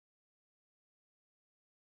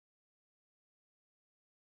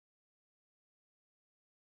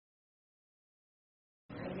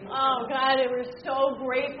Oh, God, and we're so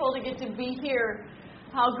grateful to get to be here.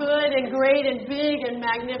 How good and great and big and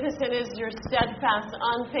magnificent is your steadfast,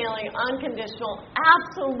 unfailing, unconditional,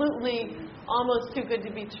 absolutely almost too good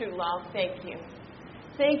to be true love. Thank you.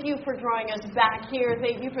 Thank you for drawing us back here.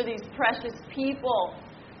 Thank you for these precious people.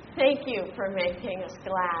 Thank you for making us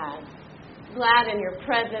glad. Glad in your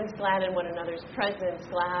presence, glad in one another's presence,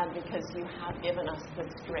 glad because you have given us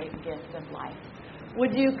this great gift of life.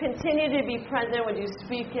 Would you continue to be present? Would you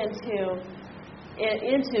speak into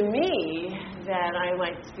me that I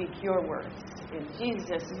might speak your words? In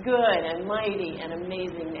Jesus' good and mighty and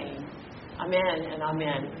amazing name. Amen and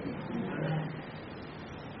amen.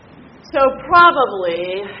 So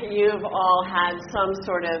probably you've all had some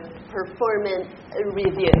sort of performance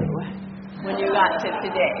review when you got to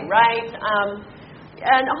today, right?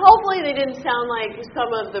 And hopefully they didn't sound like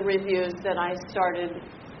some of the reviews that I started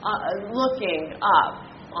looking up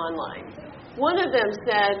online. One of them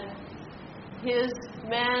said his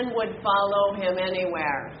man would follow him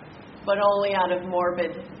anywhere, but only out of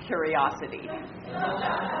morbid curiosity.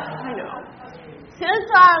 I know.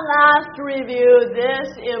 Since our last review,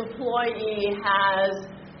 this employee has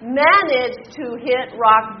managed to hit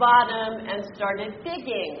rock bottom and started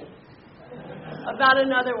digging. About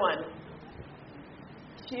another one.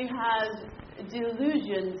 She has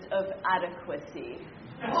delusions of adequacy.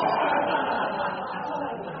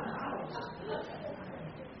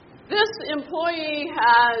 This employee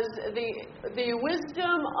has the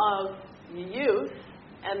wisdom of youth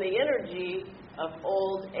and the energy of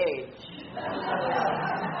old age.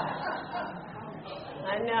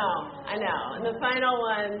 I know. And the final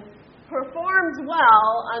one, performs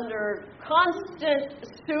well under constant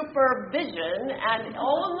supervision and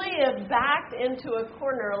only if backed into a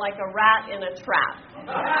corner like a rat in a trap.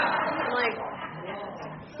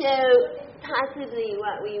 So possibly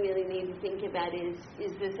what we really need to think about is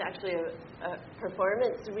this actually a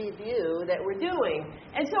performance review that we're doing?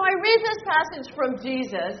 And so I read this passage from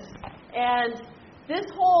Jesus, and this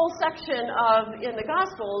whole section in the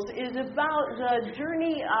Gospels is about the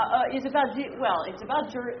journey. It's about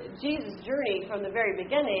Jesus' journey from the very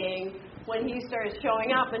beginning when he started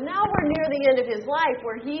showing up, and now we're near the end of his life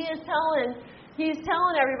where he's telling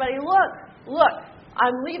everybody, look,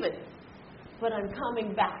 I'm leaving, but I'm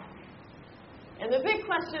coming back. And the big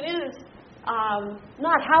question is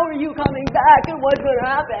not how are you coming back and what's going to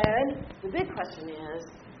happen. The big question is,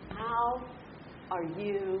 how are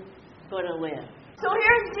you going to live? So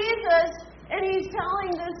here's Jesus, and he's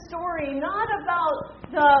telling this story not about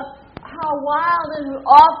how wild and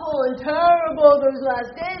awful and terrible those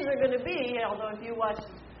last days are going to be, although if you watched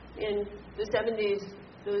in the 70s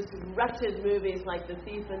those wretched movies like The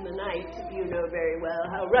Thief in the Night, you know very well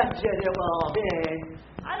how wretched it will be.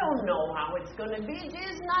 I don't know how it's going to be.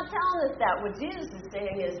 Jesus is not telling us that. What Jesus is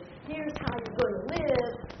saying is, here's how you're going to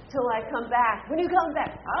live till I come back. When you come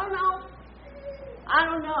back, I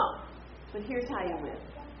don't know. But here's how you live.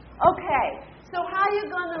 Okay, so how are you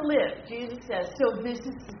going to live? Jesus says, so this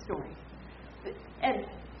is the story. And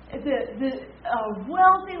the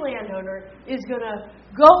wealthy landowner is going to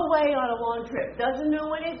go away on a long trip. Doesn't know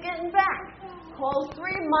when he's getting back. Calls 3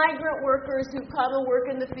 migrant workers who come and work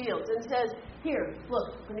in the fields and says, here,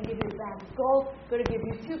 look, I'm going to give you a bag of gold. I'm going to give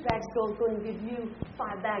you 2 bags of gold. I'm going to give you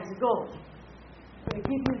 5 bags of gold. I'm going to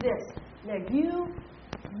give you this. Now you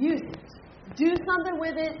use it. Do something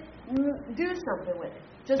with it. Do something with it.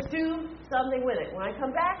 Just do something with it. When I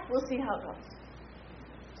come back, we'll see how it goes.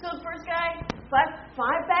 So the first guy,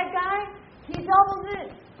 5-bag guy, he doubles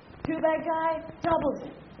it. 2-bag guy doubles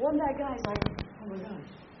it. 1-bag guy is like, oh my gosh.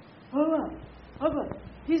 Oh my.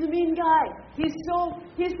 He's a mean guy. He's so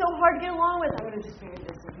hard to get along with. I'm going to just bury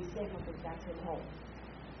this. If he's safe, I'll get back to him home.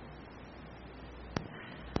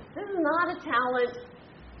 This is not a talent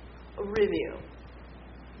review.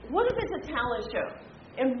 What if it's a talent show?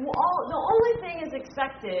 And the only thing is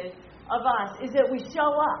expected of us is that we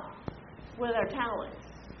show up with our talents.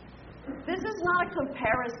 This is not a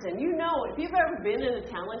comparison. You know, if you've ever been in a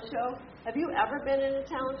talent show, have you ever been in a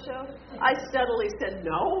talent show? I steadily said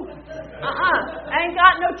no. I ain't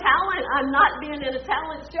got no talent. I'm not being in a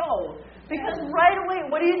talent show. Because right away,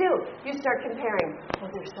 what do? You start comparing. Oh,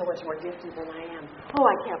 they're so much more gifted than I am. Oh,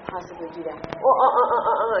 I can't possibly do that. No.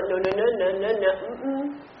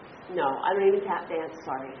 No, I don't even tap dance,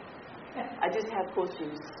 sorry. I just have cool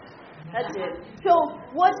shoes. That's it. So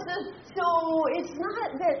it's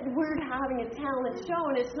not that we're having a talent show,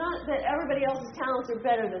 and it's not that everybody else's talents are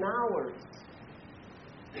better than ours.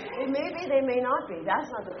 Well, maybe they may not be. That's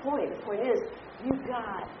not the point. The point is, you've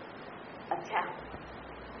got a talent.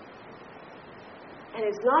 And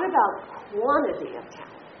it's not about quantity of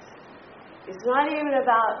talent. It's not even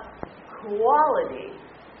about quality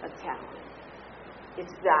of talent.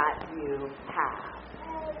 It's that you have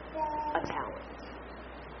a talent.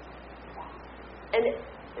 And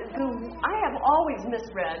I have always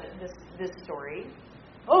misread this story.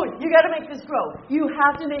 Oh, you got to make this grow. You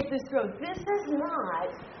have to make this grow. This is not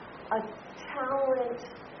a talent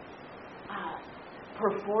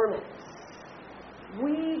performance.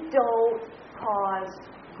 We don't cause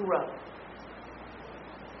growth.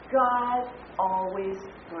 God always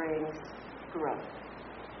brings growth.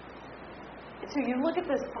 So you look at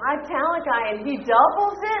this 5-talent guy and he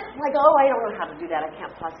doubles it. Like, oh, I don't know how to do that. I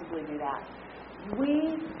can't possibly do that.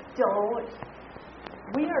 We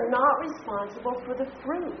are not responsible for the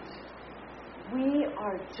fruit. We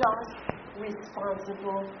are just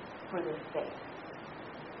responsible for the faith.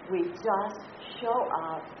 We just show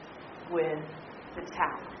up with the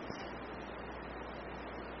talent.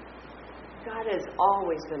 God has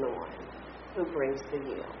always been the one who brings the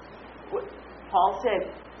yield. Paul said,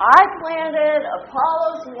 I planted,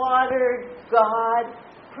 Apollos watered, God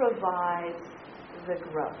provides the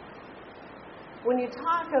growth. When you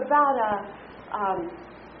talk about a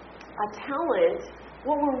talent,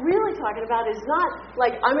 what we're really talking about is not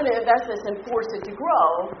like I'm going to invest this and force it to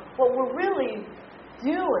grow. What we're really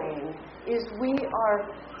doing is we are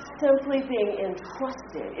simply being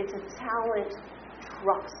entrusted. It's a talent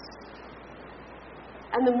trust.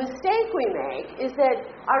 And the mistake we make is that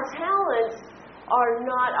our talents are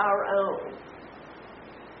not our own.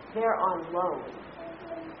 They're on loan.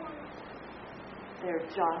 They're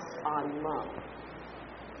just on loan.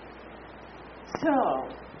 So,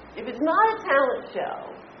 if it's not a talent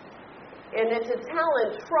show, and it's a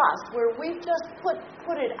talent trust where we just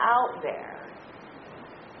put it out there,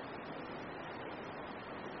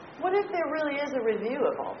 what if there really is a review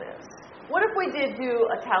of all this? What if we did do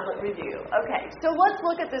a talent review? Okay, so let's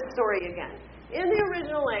look at this story again. In the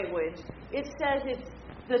original language, it says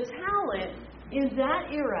the talent in that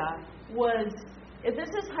era was, this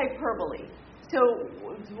is hyperbole. So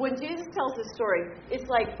when Jesus tells the story, it's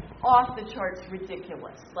like off the charts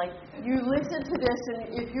ridiculous. Like you listen to this, and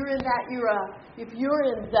if you're in that era, if you're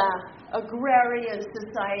in the agrarian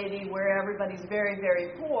society where everybody's very,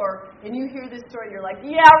 very poor, and you hear this story, you're like,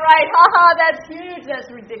 yeah, right, haha, that's huge, that's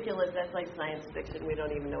ridiculous, that's like science fiction. We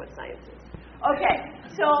don't even know what science is. Okay,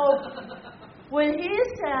 so when he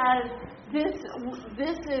says this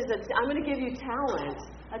is I'm going to give you talents.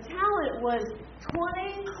 A talent was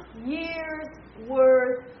 20 years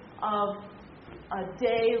worth of a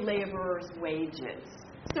day laborer's wages.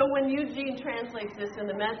 So when Eugene translates this in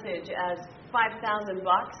the Message as $5,000,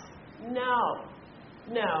 no.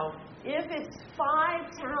 If it's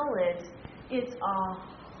 5 talents, it's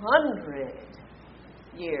 100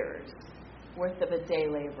 years worth of a day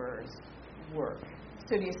laborer's work.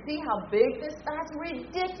 So do you see how big that's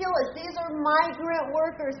ridiculous. These are migrant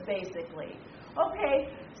workers, basically. Okay,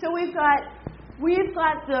 so we've got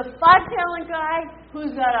the 5-talent guy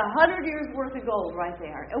who's got 100 years worth of gold right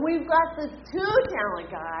there. And we've got the 2-talent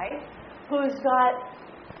guy who's got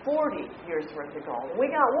 40 years worth of gold. And we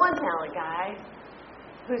got 1-talent guy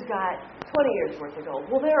who's got 20 years worth of gold.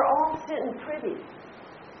 Well, they're all sitting pretty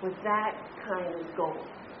with that kind of gold,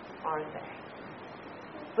 aren't they?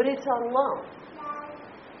 But it's on loan.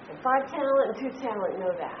 And 5-talent and 2-talent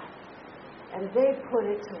know that. And they put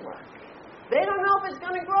it to work. They don't know if it's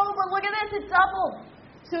going to grow, but look at this, it doubled.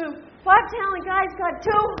 So 5-talent guy's got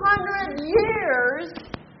 200 years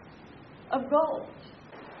of gold.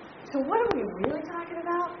 So what are we really talking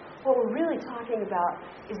about? What we're really talking about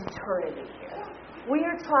is eternity here. We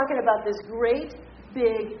are talking about this great,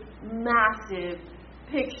 big, massive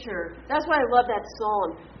picture. That's why I love that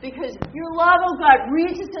psalm, because your love, oh God,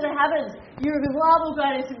 reaches to the heavens. Your love, oh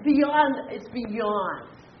God, is beyond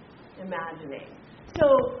imagining.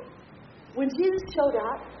 So when Jesus showed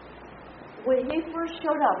up, when he first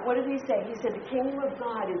showed up, what did he say? He said, the kingdom of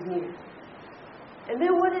God is near. And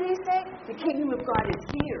then what did he say? The kingdom of God is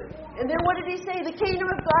here. And then what did he say? The kingdom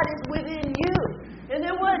of God is within you. And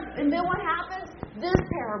then what happens? This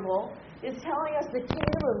parable is telling us the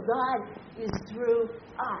kingdom of God is through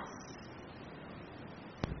us.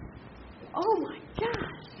 Oh my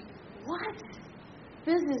gosh. What?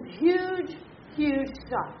 This is huge, huge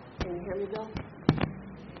stuff. Can you hear me, Bill?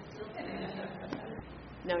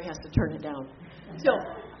 Now he has to turn it down. So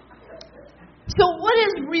what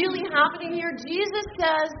is really happening here? Jesus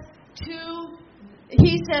says to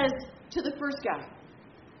the first guy.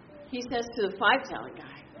 He says to the 5-talent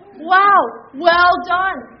guy, wow, well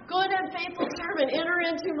done, good and faithful servant. Enter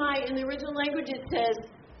into in the original language it says,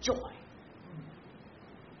 joy.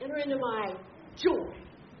 Enter into my joy.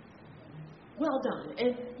 well done.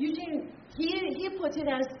 And Eugene, he puts it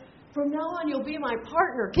as, from now on, you'll be my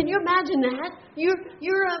partner. Can you imagine that?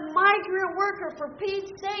 You're a migrant worker, for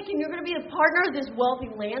Pete's sake, and you're going to be a partner of this wealthy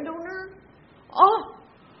landowner? Oh,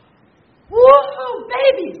 woohoo,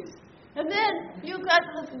 babies! And then you've got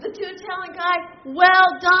the two-talent guy,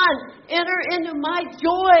 well done, enter into my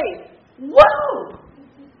joy. Whoa!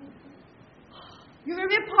 You're going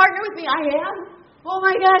to be a partner with me? I am? Oh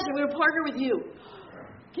my gosh, I'm going to partner with you.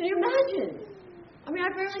 Can you imagine? I mean, I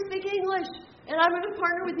barely speak English, and I'm going to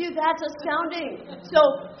partner with you. That's astounding. So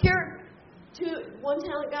here,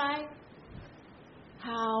 one-talent guy,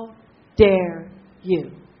 how dare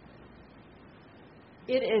you?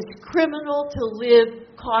 It is criminal to live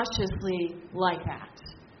cautiously like that.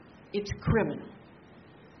 It's criminal.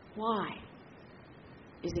 Why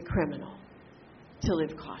is it criminal to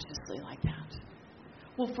live cautiously like that?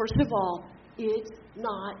 Well, first of all, it's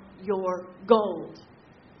not your gold.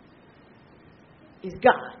 It's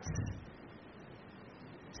God's.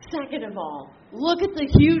 Second of all, look at the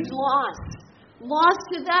huge loss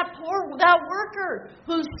to that worker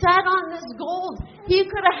who sat on this gold. He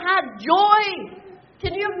could have had joy.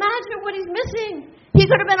 Can you imagine what he's missing? He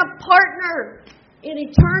could have been a partner in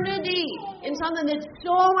eternity in something that's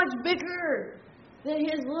so much bigger than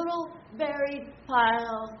his little buried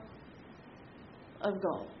pile of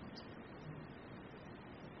gold.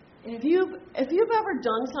 And if you've ever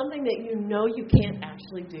done something that you know you can't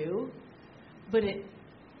actually do, but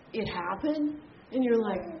it happened, and you're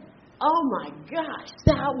like, oh my gosh,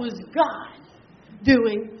 that was God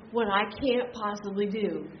doing what I can't possibly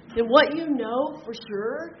do, then what you know for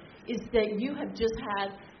sure is that you have just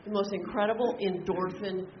had the most incredible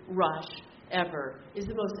endorphin rush ever. It's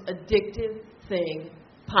the most addictive thing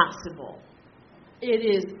possible. It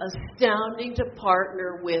is astounding to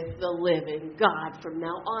partner with the living God. From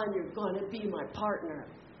now on, you're going to be my partner.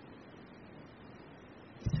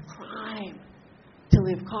 It's a crime to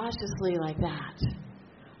live cautiously like that.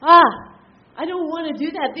 I don't want to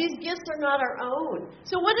do that. These gifts are not our own.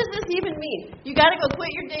 So what does this even mean? You got to go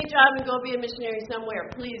quit your day job and go be a missionary somewhere.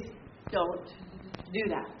 Please don't do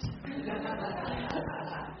that.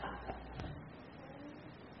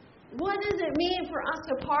 What does it mean for us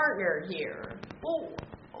to partner here? Well,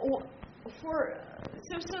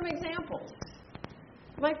 some examples.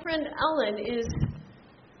 My friend Ellen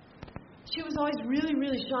she was always really,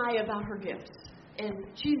 really shy about her gifts. And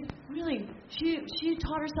she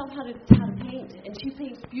taught herself how to paint, and she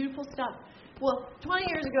paints beautiful stuff. Well, 20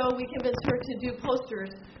 years ago, we convinced her to do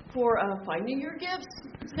posters for a Finding Your Gifts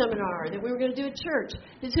seminar that we were going to do at church.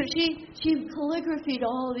 And so she calligraphied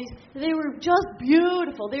all of these. They were just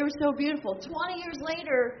beautiful. They were so beautiful. 20 years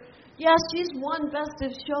later, yes, she's won Best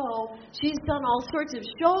of Show. She's done all sorts of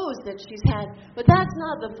shows that she's had, but that's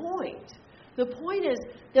not the point. The point is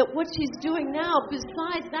that what she's doing now,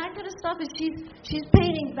 besides that kind of stuff, is she's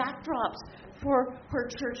painting backdrops for her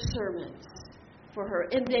church sermons for her,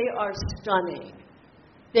 and they are stunning.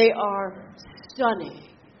 They are stunning.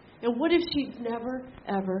 And what if she never,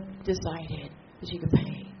 ever decided that she could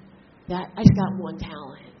paint? That I just got one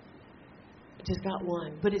talent. I just got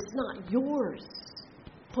one. But it's not yours.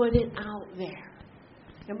 Put it out there.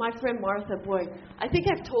 And my friend Martha, boy, I think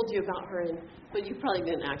I've told you about her, but you probably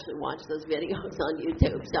didn't actually watch those videos on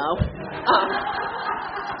YouTube, so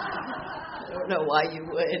I don't know why you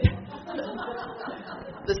would.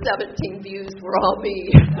 The 17 views were all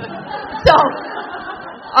me. So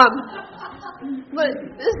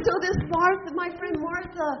this Martha, my friend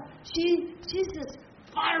Martha, she's this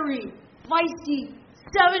fiery, feisty,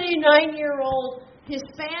 79-year-old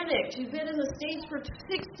Hispanic. She's been in the States for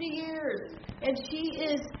 60 years, and she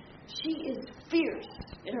is fierce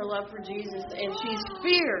in her love for Jesus, and she's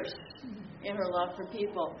fierce in her love for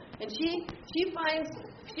people. And she finds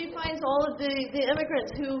all of the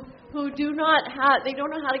immigrants who don't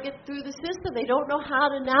know how to get through the system. They don't know how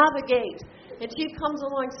to navigate. And she comes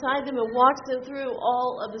alongside them and walks them through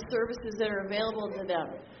all of the services that are available to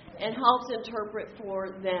them and helps interpret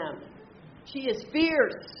for them. She is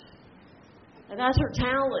fierce. And that's her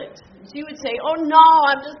talent. She would say, oh no,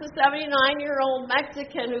 I'm just a 79-year-old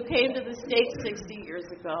Mexican who came to the States 60 years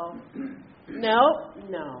ago. No.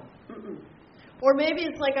 Mm-mm. Or maybe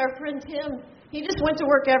it's like our friend Tim. He just went to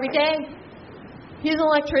work every day. He's an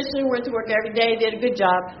electrician who went to work every day, did a good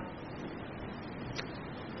job.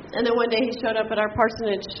 And then one day he showed up at our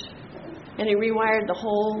parsonage and he rewired the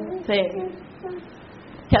whole thing.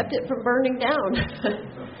 Kept it from burning down.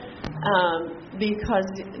 Because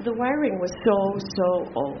the wiring was so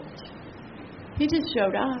old. He just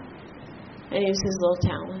showed up and used his little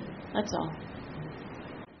talent. That's all.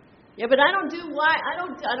 Yeah, but I don't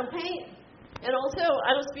paint. And also,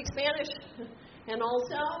 I don't speak Spanish. And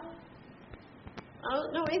also, I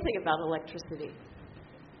don't know anything about electricity.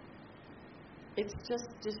 It's just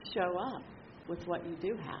show up with what you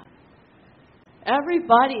do have.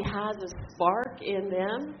 Everybody has a spark in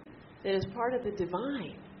them that is part of the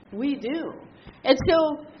divine. We do. And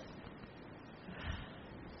so,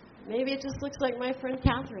 maybe it just looks like my friend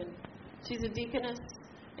Catherine. She's a deaconess,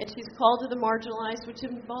 and she's called to the marginalized, which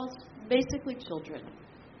involves basically children.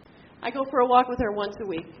 I go for a walk with her once a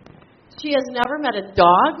week. She has never met a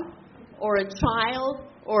dog or a child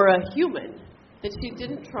or a human that she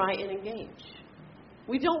didn't try and engage.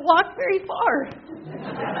 We don't walk very far.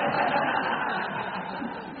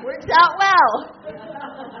 Works out well.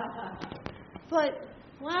 But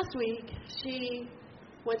last week, she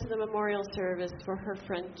went to the memorial service for her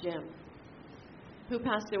friend Jim, who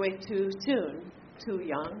passed away too soon, too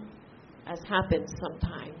young, as happens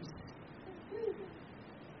sometimes.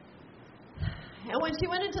 And when she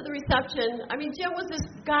went into the reception, Jim was this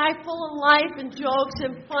guy full of life and jokes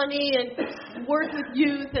and funny and worked with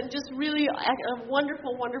youth and just really a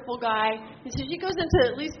wonderful, wonderful guy. And so she goes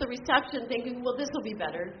into at least the reception thinking, well, this will be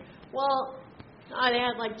better. Well, they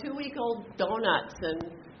had like 2-week-old donuts and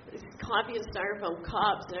coffee in styrofoam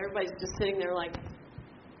cups, and everybody's just sitting there like,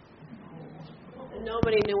 and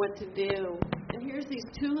nobody knew what to do. And here's these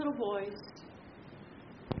 2 little boys,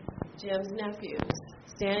 Jim's nephews,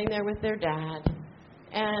 standing there with their dad,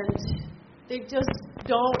 and they just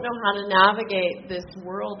don't know how to navigate this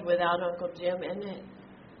world without Uncle Jim in it.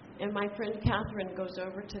 And my friend Catherine goes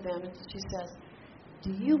over to them and she says,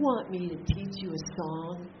 do you want me to teach you a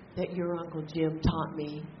song that your Uncle Jim taught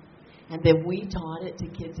me and that we taught it to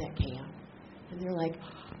kids at camp? And they're like,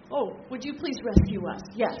 oh, would you please rescue us?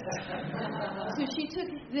 Yes. So she took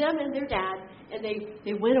them and their dad, and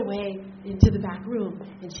they went away into the back room,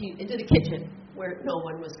 and into the kitchen where no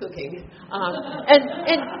one was cooking. And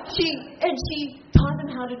she taught them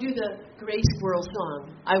how to do the Gray Squirrel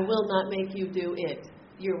song. I will not make you do it.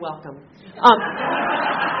 You're welcome.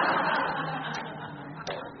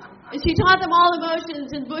 And she taught them all the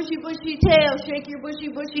motions and bushy, bushy tail, shake your bushy,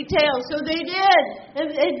 bushy tail. So they did.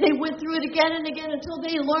 And they went through it again and again until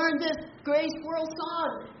they learned this Gray Squirrel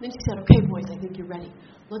song. And then she said, okay, boys, I think you're ready.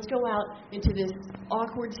 Let's go out into this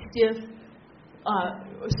awkward, stiff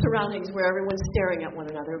surroundings where everyone's staring at one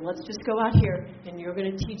another. Let's just go out here, and you're going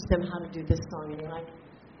to teach them how to do this song. And you're like,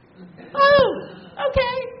 oh,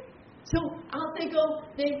 okay. So out they go.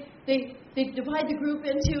 They divide the group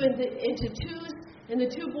into twos. And the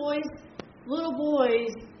 2 boys, little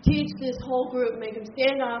boys, teach this whole group, make them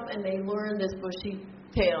stand up, and they learn this bushy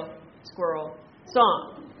tail squirrel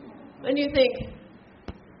song. And you think,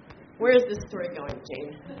 where is this story going,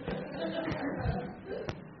 Jane?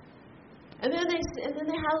 And then they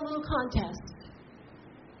had a little contest.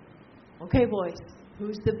 Okay, boys,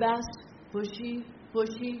 who's the best bushy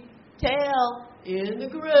tail in the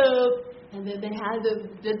group? And then they had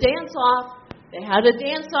the dance off. They had a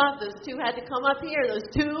dance off. Those 2 had to come up here. Those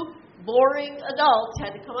 2 boring adults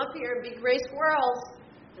had to come up here and be gray squirrels.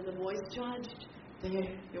 And the boys judged.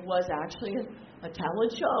 It was actually a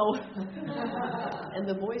talent show. And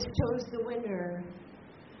the boys chose the winner.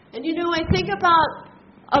 And I think about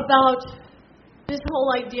this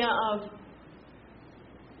whole idea of,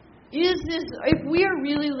 if we are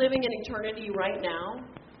really living in eternity right now,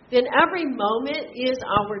 then every moment is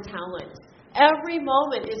our talent. Every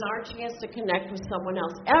moment is our chance to connect with someone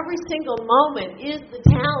else. Every single moment is the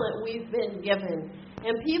talent we've been given.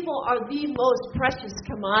 And people are the most precious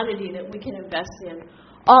commodity that we can invest in.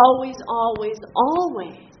 Always, always,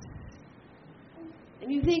 always.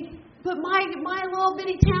 And you think, but my little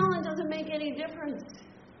bitty talent doesn't make any difference.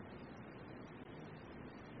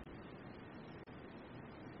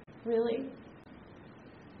 Really?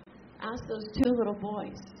 Ask those 2 little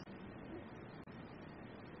boys.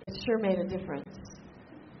 It sure made a difference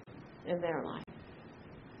in their life.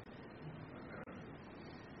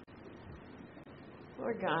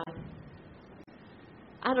 Lord God,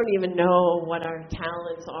 I don't even know what our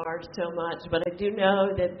talents are so much, but I do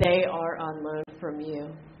know that they are on loan from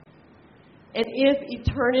you. And if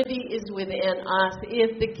eternity is within us,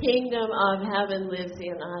 if the kingdom of heaven lives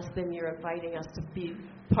in us, then you're inviting us to be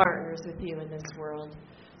partners with you in this world.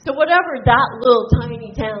 So whatever that little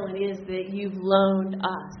tiny talent is that you've loaned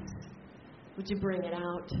us, would you bring it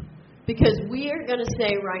out? Because we are going to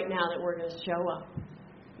say right now that we're going to show up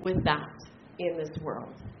with that in this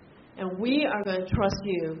world. And we are going to trust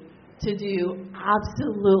you to do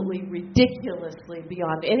absolutely ridiculously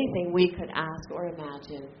beyond anything we could ask or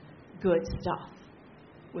imagine good stuff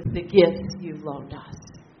with the gifts you've loaned us.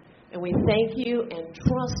 And we thank you and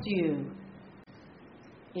trust you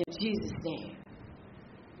In Jesus' name.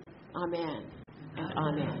 Amen and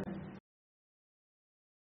amen.